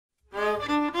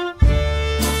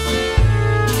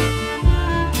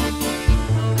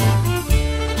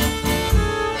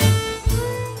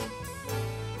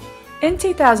In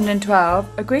 2012,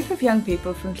 a group of young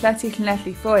people from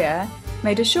Llety Foyer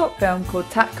made a short film called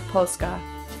Tak Polska.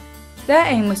 Their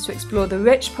aim was to explore the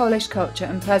rich Polish culture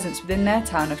and presence within their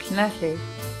town of Llanelli.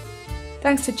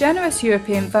 Thanks to generous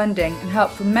European funding and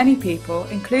help from many people,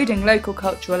 including local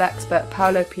cultural expert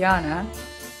Paolo Piana,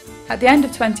 at the end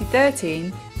of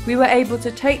 2013, we were able to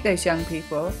take those young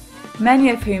people, many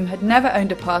of whom had never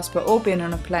owned a passport or been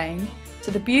on a plane,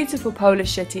 to the beautiful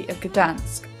Polish city of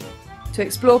Gdansk, to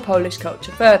explore Polish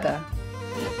culture further.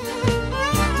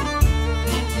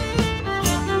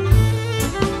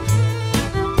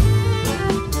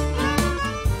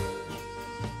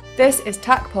 This is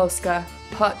Tak Polska,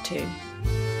 Part 2.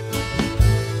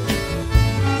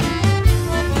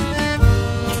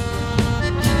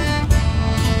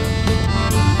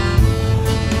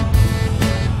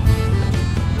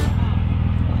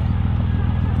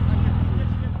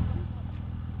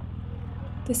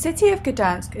 The city of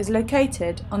Gdansk is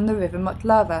located on the river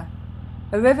Motlawa,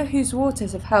 a river whose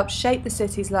waters have helped shape the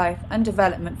city's life and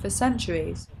development for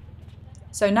centuries.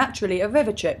 So naturally, a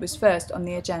river trip was first on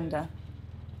the agenda.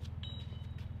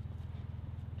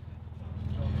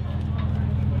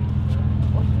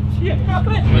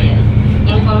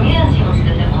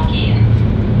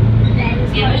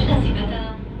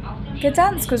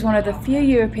 Gdansk was one of the few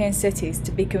European cities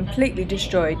to be completely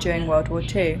destroyed during World War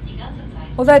II.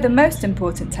 Although the most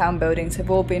important town buildings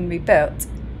have all been rebuilt,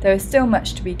 there is still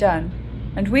much to be done,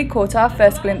 and we caught our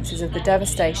first glimpses of the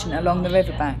devastation along the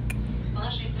riverbank.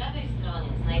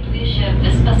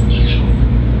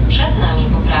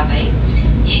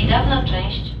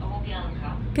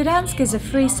 Gdansk is a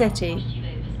free city,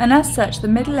 and as such the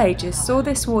Middle Ages saw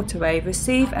this waterway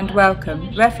receive and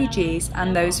welcome refugees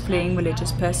and those fleeing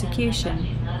religious persecution.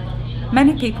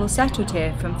 Many people settled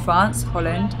here from France,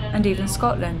 Holland, and even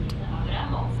Scotland.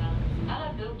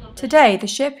 Today, the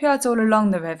shipyards all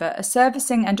along the river are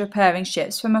servicing and repairing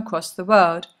ships from across the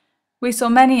world. We saw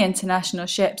many international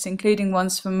ships, including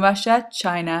ones from Russia,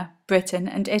 China, Britain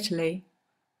and Italy.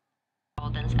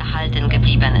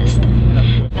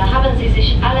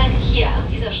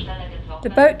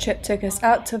 The boat trip took us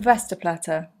out to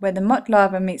Westerplatte, where the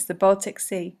Motlawa meets the Baltic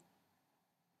Sea.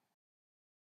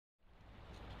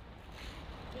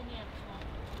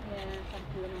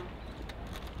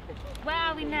 Where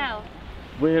are we now?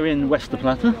 We're in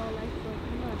Westerplatte.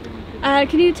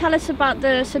 Can you tell us about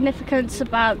the significance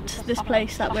about this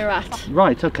place that we're at?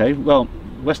 Right, okay. Well,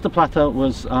 Westerplatte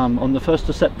was on the 1st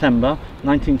of September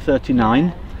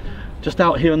 1939, just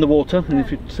out here in the water, and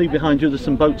if you see behind you there's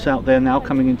some boats out there now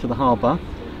coming into the harbour.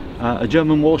 A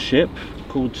German warship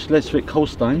called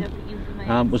Schleswig-Holstein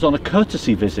was on a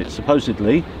courtesy visit,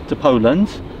 supposedly, to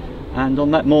Poland, and on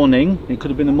that morning, it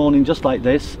could have been a morning just like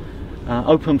this,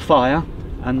 opened fire,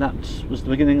 and that was the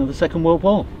beginning of the Second World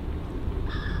War.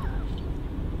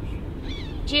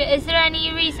 Is there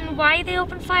any reason why they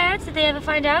opened fire? Did they ever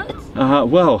find out?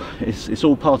 Well, it's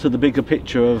all part of the bigger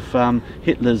picture of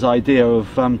Hitler's idea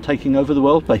of taking over the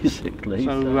world, basically.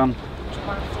 So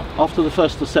after the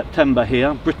 1st of September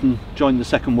here, Britain joined the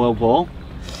Second World War,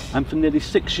 and for nearly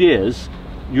 6 years,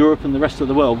 Europe and the rest of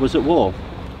the world was at war.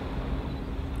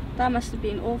 That must have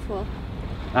been awful.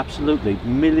 Absolutely.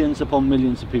 Millions upon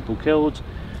millions of people killed,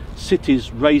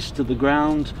 cities razed to the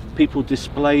ground, people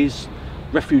displaced,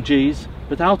 refugees,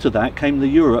 but out of that came the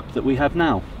Europe that we have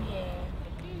now.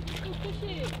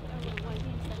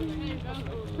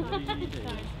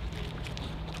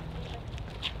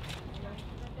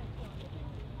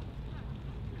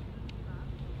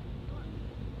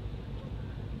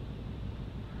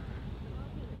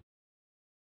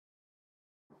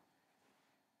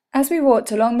 As we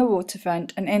walked along the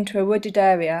waterfront and into a wooded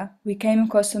area, we came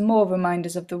across some more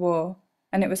reminders of the war,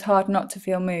 and it was hard not to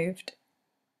feel moved.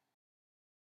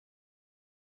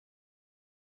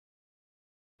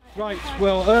 Right,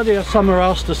 well, earlier Summer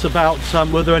asked us about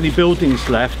were there any buildings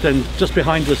left, and just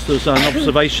behind us there's an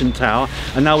observation tower,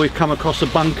 and now we've come across a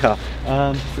bunker.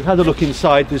 We've had a look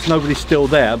inside, there's nobody still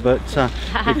there, but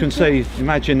you can see,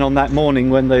 imagine on that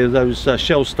morning when those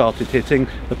shells started hitting,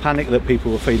 the panic that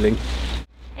people were feeling.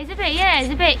 It's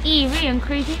a bit eerie and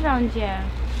creepy around here.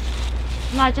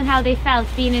 Imagine how they felt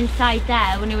being inside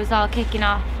there when it was all kicking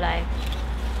off, like.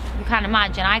 You can't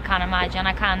imagine, I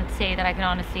can't say that I can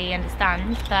honestly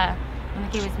understand, but I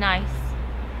think it was nice.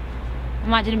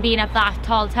 Imagine being up that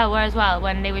tall tower as well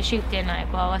when they were shooting,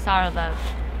 like, well, what's that about?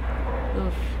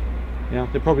 Oof. Yeah,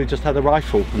 they probably just had a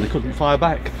rifle and they couldn't fire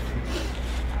back.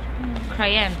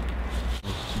 Crying.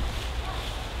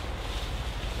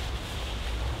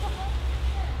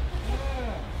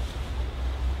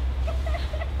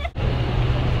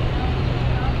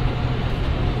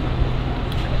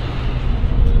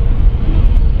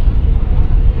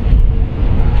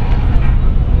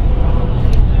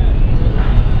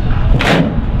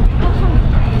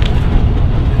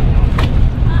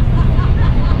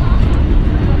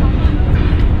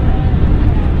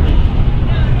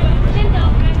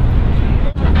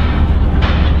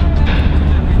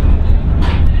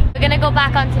 go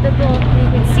back onto the boat. You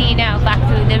can see now back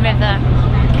through the river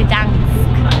Gdansk.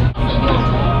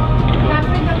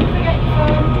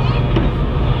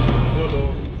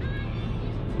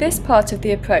 This part of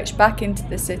the approach back into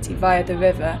the city via the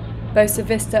river boasts a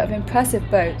vista of impressive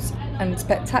boats and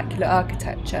spectacular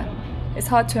architecture. It's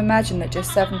hard to imagine that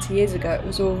just 70 years ago it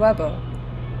was all rubble.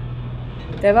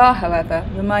 There are, however,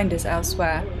 reminders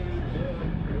elsewhere.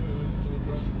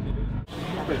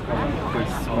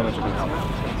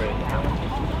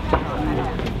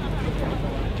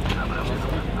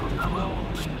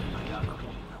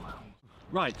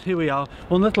 Right, here we are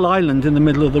on a little island in the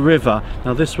middle of the river.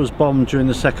 Now this was bombed during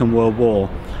the Second World War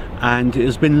and it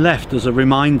has been left as a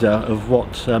reminder of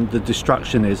what the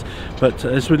destruction is. But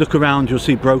as we look around you'll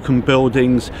see broken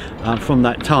buildings from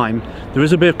that time. There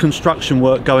is a bit of construction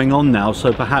work going on now,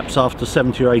 so perhaps after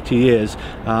 70 or 80 years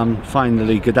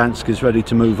finally Gdansk is ready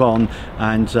to move on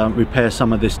and repair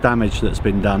some of this damage that's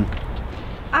been done.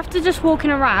 After just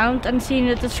walking around and seeing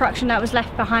the destruction that was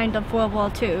left behind of World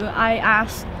War II, I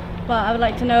asked, well, I would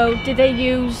like to know, did they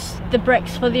use the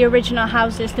bricks for the original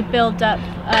houses to build up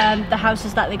the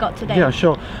houses that they got today? Yeah,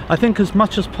 sure. I think as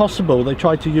much as possible they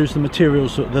tried to use the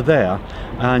materials that are there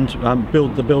and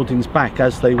build the buildings back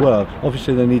as they were.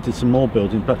 Obviously they needed some more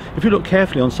buildings, but if you look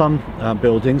carefully on some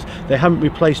buildings, they haven't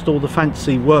replaced all the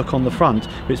fancy work on the front.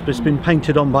 It's been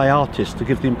painted on by artists to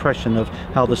give the impression of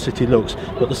how the city looks.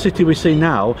 But the city we see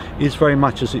now is very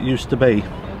much as it used to be.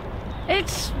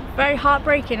 It's very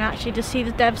heartbreaking actually to see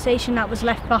the devastation that was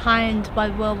left behind by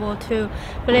World War II,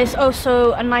 but it's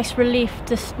also a nice relief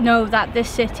to know that this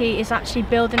city is actually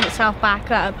building itself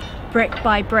back up brick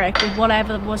by brick with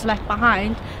whatever was left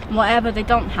behind, and whatever they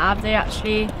don't have they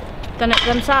actually done it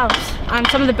themselves, and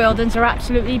some of the buildings are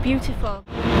absolutely beautiful.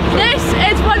 This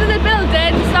is one of the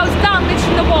buildings that was damaged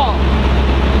in the war,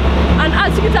 and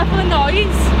as you can tell from the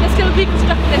noise, they're still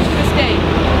reconstructing it to this day.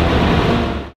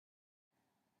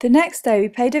 The next day we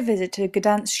paid a visit to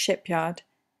Gdansk shipyard.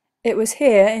 It was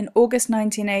here in August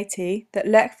 1980 that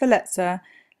Lech Walesa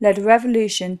led a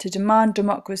revolution to demand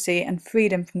democracy and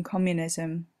freedom from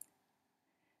communism.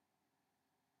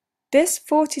 This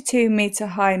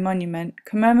 42-metre-high monument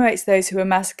commemorates those who were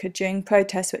massacred during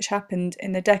protests which happened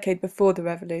in the decade before the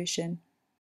revolution.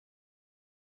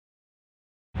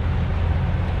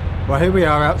 Well, here we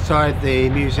are outside the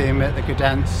museum at the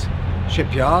Gdansk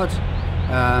shipyard.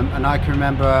 And I can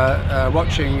remember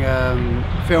watching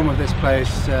a film of this place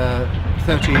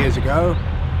 30 years ago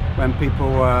when people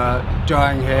were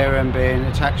dying here and being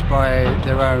attacked by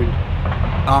their own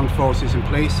armed forces and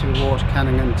police with water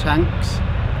cannon and tanks.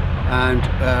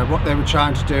 And what they were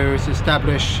trying to do is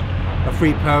establish a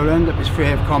free Poland that was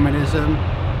free of communism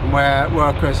and where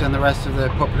workers and the rest of the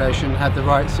population had the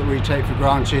rights that we take for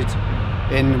granted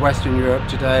in Western Europe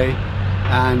today.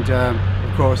 And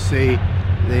of course the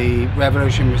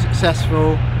revolution was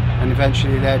successful and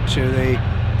eventually led to the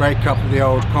breakup of the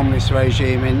old communist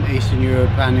regime in Eastern Europe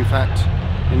and in fact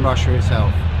in Russia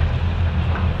itself.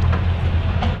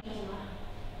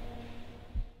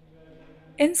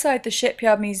 Inside the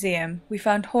Shipyard Museum we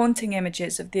found haunting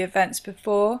images of the events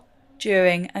before,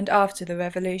 during and after the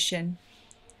revolution.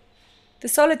 The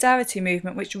solidarity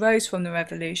movement which rose from the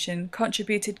revolution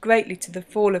contributed greatly to the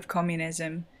fall of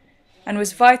communism and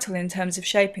was vital in terms of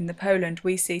shaping the Poland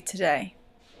we see today.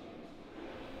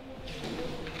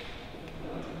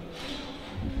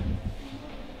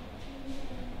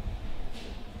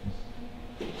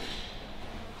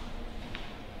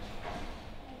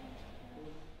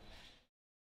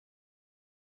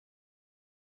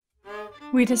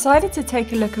 We decided to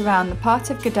take a look around the part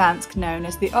of Gdansk known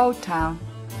as the Old Town.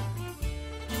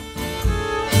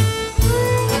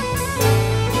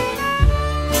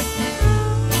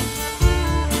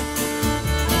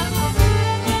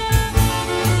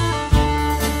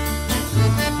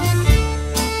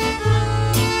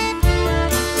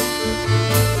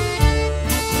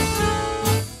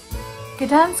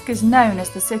 Gdansk is known as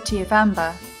the City of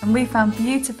Amber, and we found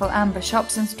beautiful amber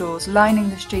shops and stores lining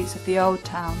the streets of the Old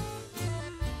Town.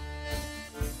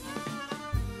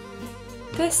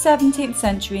 This 17th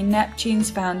century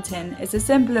Neptune's fountain is a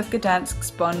symbol of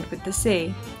Gdansk's bond with the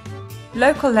sea.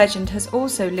 Local legend has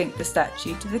also linked the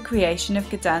statue to the creation of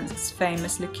Gdansk's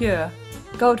famous liqueur,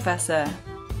 Goldwasser.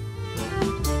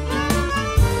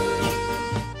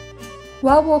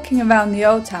 While walking around the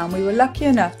Old Town, we were lucky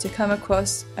enough to come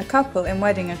across a couple in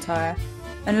wedding attire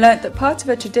and learnt that part of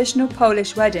a traditional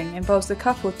Polish wedding involves the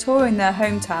couple touring their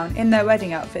hometown in their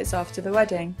wedding outfits after the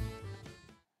wedding.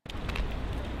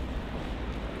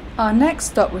 Our next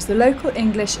stop was the local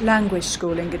English language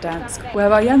school in Gdansk,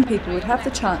 where our young people would have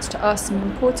the chance to ask some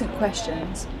important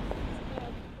questions.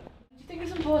 Do you think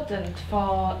it's important important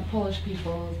for Polish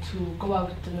people to go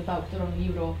out and about around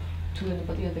Europe to learn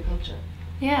about the other culture?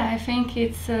 Yeah, I think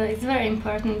it's very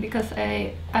important because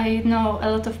I know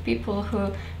a lot of people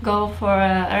who go for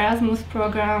an Erasmus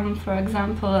program, for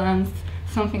example, and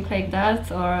something like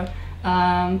that, or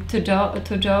to job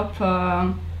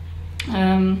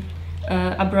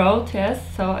abroad. Yes,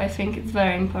 so I think it's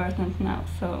very important now.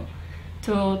 So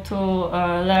to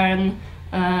learn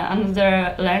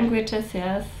another languages.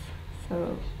 Yes,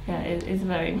 so yeah, it's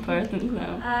very important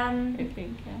now. I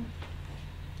think. Yeah.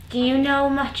 Do you know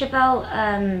much about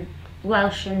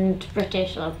Welsh and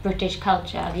British or British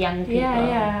culture, the young people?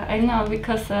 Yeah, I know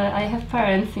because I have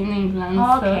parents in England.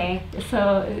 Oh, okay.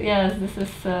 So yes, this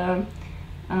is.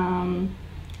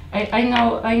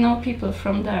 I know people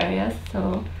from there. Yes,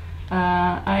 so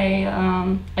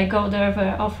I go there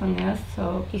very often. Yes,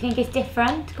 so. Do you think it's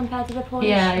different compared to the Polish?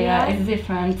 Yeah, it's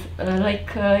different.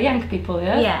 Like young people.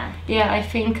 Yes. Yeah. Yeah, I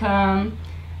think.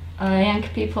 Young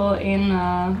people in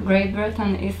Great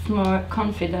Britain is more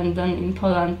confident than in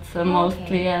Poland,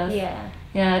 mostly. Yes.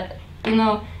 Yeah. You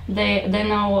know, they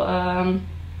know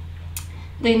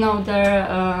their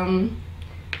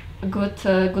good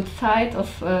side of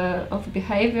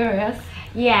behavior. Yes.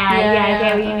 Yeah, I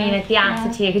get what you mean. It's the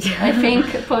attitude. I think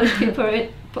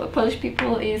Polish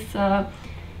people is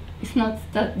not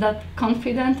that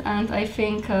confident, and I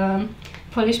think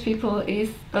Polish people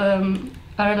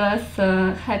are less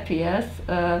happy, yes,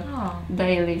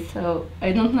 daily. So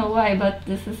I don't know why, but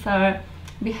this is our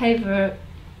behavior.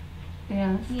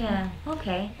 Yes. Yeah.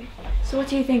 Okay. So what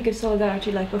do you think of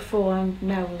solidarity like before and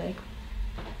now? Like,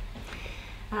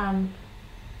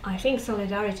 I think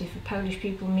solidarity for Polish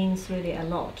people means really a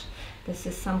lot. This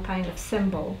is some kind of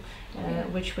symbol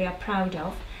which we are proud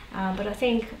of, but I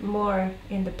think more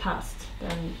in the past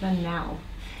than now.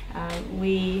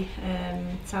 We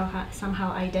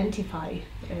somehow identify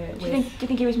with. Do you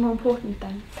think it was more important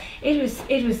then? It was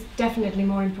definitely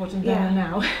more important than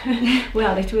now.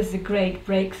 Well, it was a great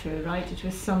breakthrough, right? It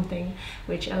was something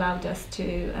which allowed us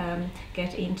to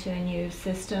get into a new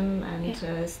system and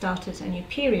started a new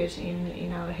period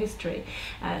in our history.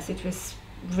 So it was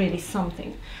really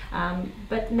something.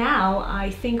 But now I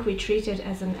think we treat it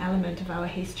as an element of our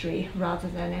history rather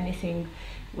than anything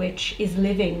which is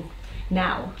living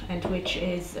now and which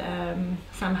is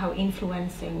somehow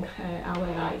influencing our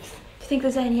lives. Do you think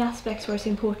there's any aspects where it's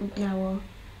important now? Or?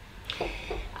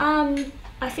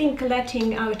 I think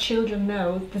letting our children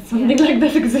know that something like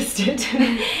that existed.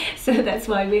 So that's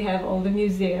why we have all the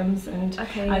museums, and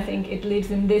I think it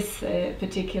lives in this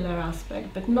particular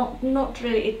aspect, but not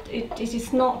really. It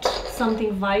is not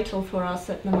something vital for us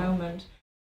at the moment.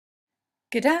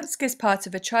 Gdansk is part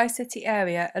of a tri-city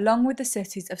area along with the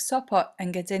cities of Sopot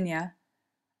and Gdynia.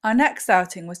 Our next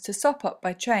outing was to Sopot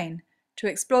by train to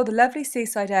explore the lovely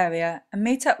seaside area and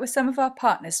meet up with some of our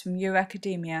partners from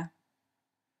Euracademia.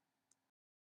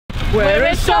 We're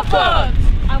in Sopot!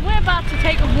 And we're about to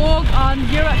take a walk on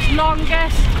Europe's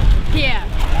longest pier.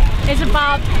 It's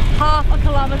about half a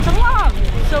kilometre long,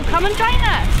 so come and join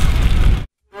us!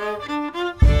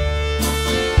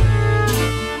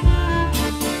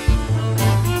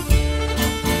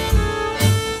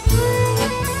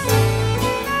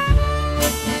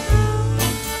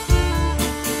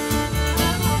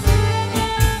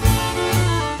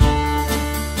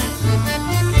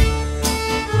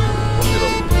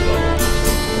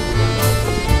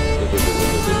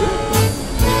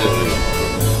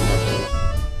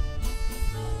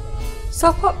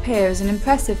 Sopot Pier is an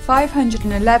impressive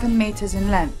 511 metres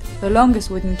in length, the longest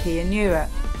wooden quay in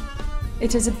Europe.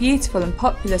 It is a beautiful and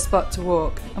popular spot to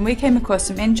walk, and we came across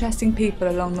some interesting people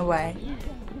along the way.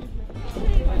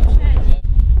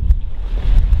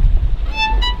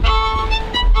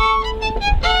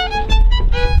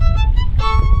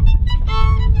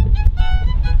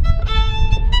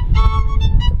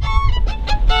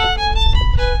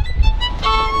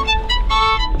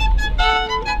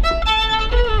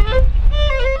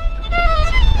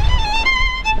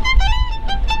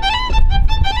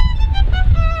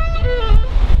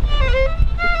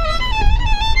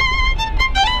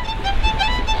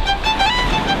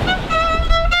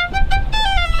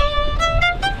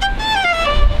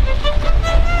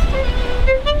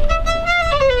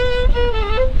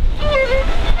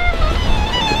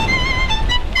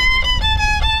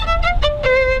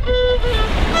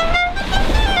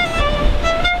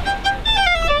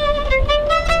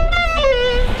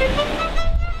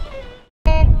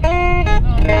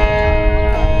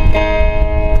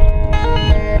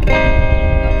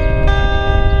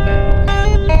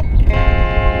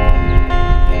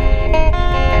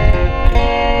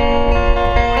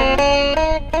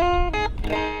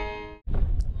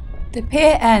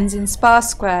 pier ends in Spa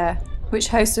Square, which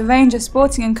hosts a range of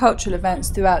sporting and cultural events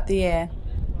throughout the year.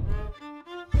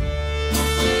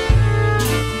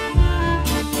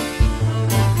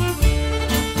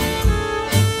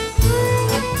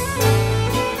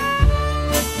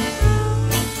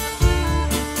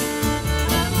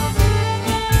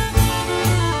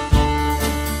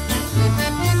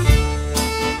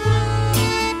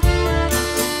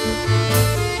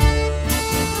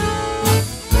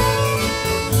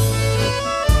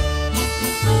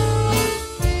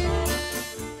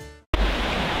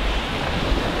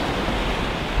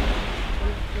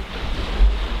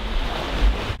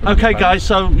 Okay guys,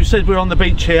 so you said we're on the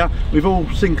beach here. We've all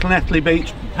seen Llanelli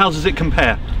Beach. How does it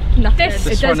compare?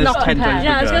 This one is not 10 compare. days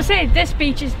Yeah, I was ago. going to say, this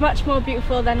beach is much more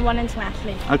beautiful than one in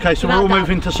Llanelli. Okay, so we're Without all doubt.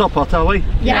 moving to Sopot, are we?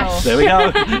 Yes. There we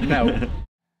go. No.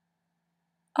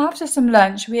 After some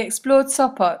lunch, we explored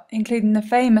Sopot, including the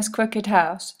famous Crooked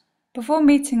House, before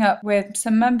meeting up with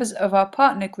some members of our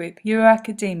partner group,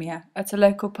 Euroacademia, at a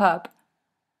local pub.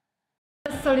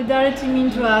 What does solidarity mean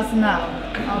to us now?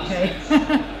 Okay.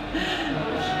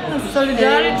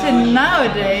 Solidarity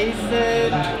nowadays,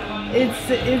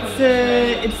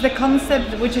 it's the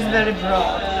concept which is very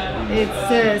broad.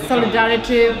 It's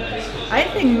solidarity, I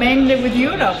think, mainly with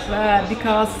Europe,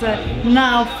 because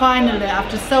now finally,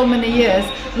 after so many years,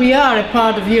 we are a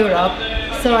part of Europe.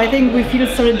 So I think we feel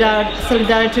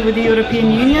solidarity with the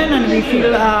European Union, and we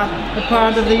feel a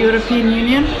part of the European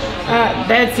Union.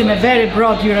 That's in a very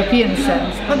broad European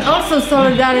sense, but also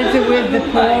solidarity with the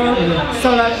poor,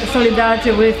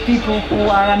 solidarity with people who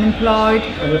are unemployed,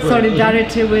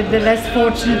 solidarity with the less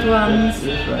fortunate ones,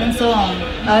 and so on.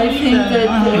 I think that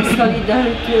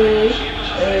solidarity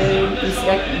is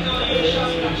like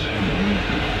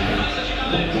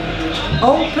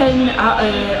open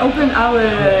our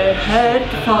heart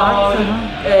for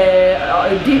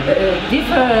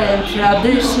different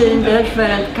tradition,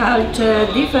 different culture,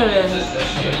 different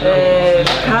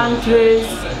countries,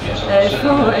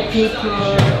 for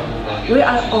people. We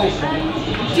are open.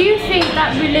 Do you think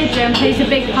that religion plays a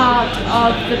big part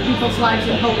of the people's lives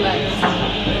in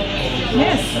Poland?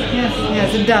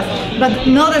 Yes, it does, but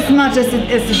not as much as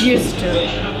it used to.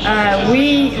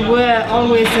 We were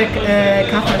always a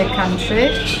Catholic country,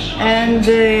 and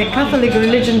Catholic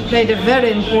religion played a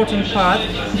very important part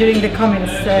during the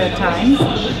communist times.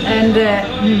 And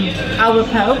our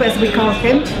Pope, as we call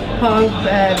him, Pope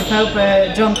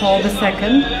John Paul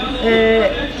II,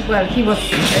 well,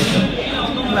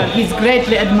 he's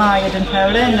greatly admired in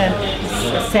Poland, and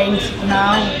is a saint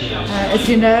now, as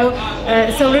you know.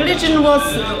 So religion was,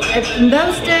 in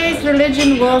those days,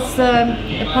 religion was a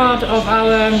part of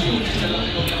our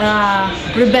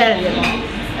rebellion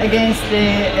against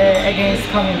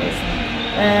communism.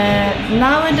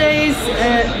 Nowadays,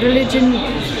 religion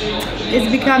is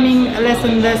becoming less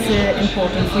and less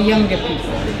important for younger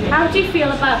people. How do you feel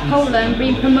about Poland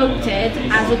being promoted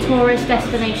as a tourist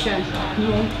destination?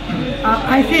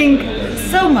 I think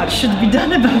so much should be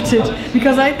done about it,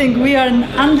 because I think we are an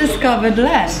undiscovered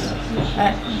land.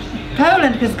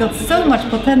 Poland has got so much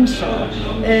potential.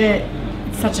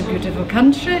 It's such a beautiful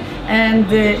country,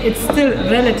 and it's still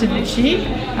relatively cheap.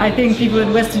 I think people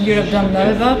in Western Europe don't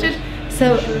know about it.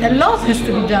 So a lot has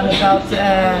to be done about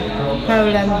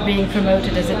Poland being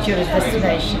promoted as a tourist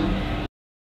destination.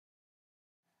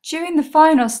 During the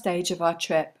final stage of our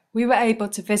trip, we were able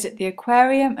to visit the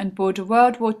aquarium and board a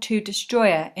World War II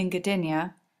destroyer in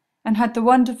Gdynia, and had the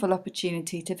wonderful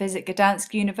opportunity to visit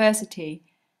Gdansk University,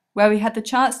 where we had the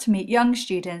chance to meet young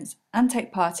students and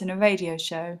take part in a radio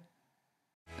show.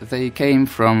 They came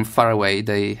from far away,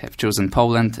 they have chosen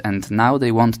Poland, and now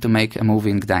they want to make a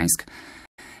movie in Gdańsk.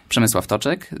 Przemysław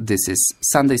Toczek, this is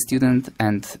Sunday student,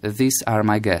 and these are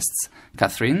my guests,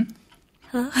 Catherine.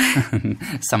 Hello.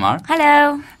 Samar.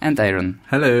 Hello. And Aaron.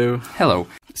 Hello. Hello.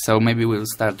 So maybe we'll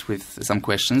start with some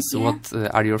questions. Yeah. What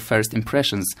are your first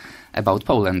impressions about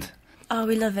Poland? Oh,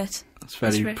 we love it. It's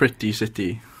a very pretty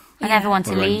city. I never want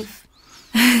to leave.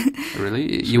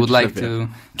 Really? You would like to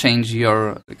change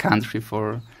your country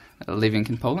for living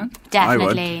in Poland?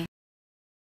 Definitely.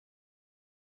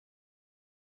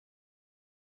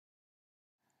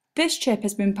 This trip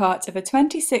has been part of a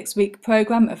 26-week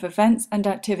programme of events and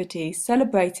activities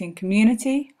celebrating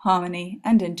community, harmony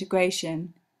and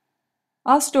integration.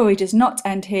 Our story does not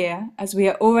end here, as we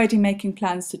are already making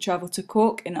plans to travel to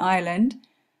Cork in Ireland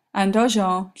and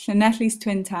Agen, Llanelli's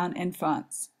twin town in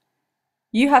France.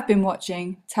 You have been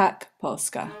watching Tak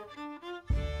Polska.